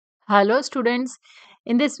Hello students,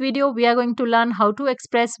 in this video we are going to learn how to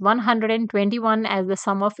express 121 as the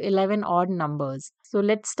sum of 11 odd numbers. So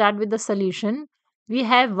let's start with the solution. We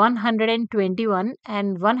have 121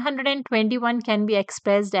 and 121 can be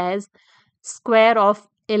expressed as square of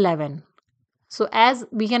 11. So as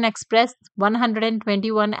we can express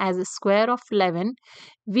 121 as a square of 11,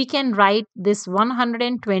 we can write this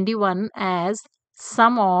 121 as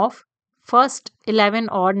sum of first 11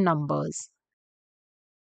 odd numbers.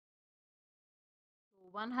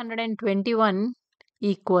 121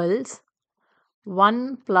 equals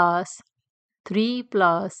 1 plus 3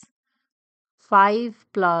 plus 5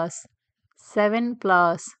 plus 7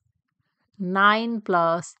 plus 9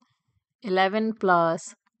 plus 11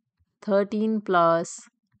 plus 13 plus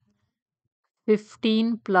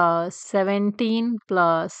 15 plus 17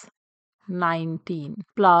 plus 19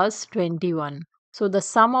 plus 21. So the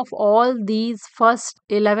sum of all these first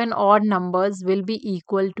 11 odd numbers will be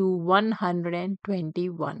equal to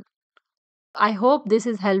 121. I hope this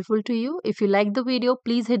is helpful to you. If you like the video,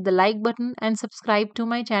 please hit the like button and subscribe to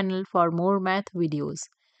my channel for more math videos.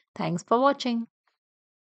 Thanks for watching.